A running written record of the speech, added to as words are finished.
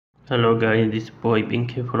Hello guys, this boy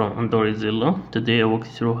Pinky from Andorizilla. Today I walk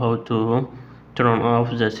you through how to turn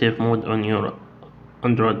off the safe mode on your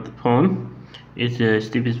Android phone.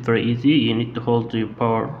 Step is very easy. You need to hold your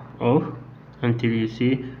power off until you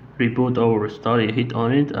see reboot or restart. You hit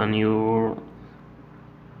on it and you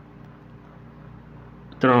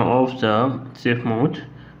turn off the safe mode.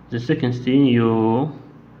 The second thing, you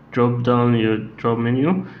drop down your drop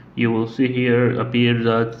menu. You will see here appear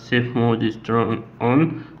that safe mode is turned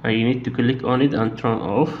on, and you need to click on it and turn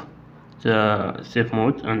off the safe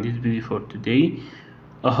mode. And this video for today,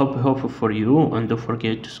 I hope helpful for you, and don't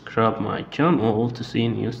forget to subscribe my channel to see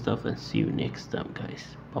new stuff, and see you next time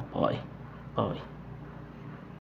guys. Bye bye.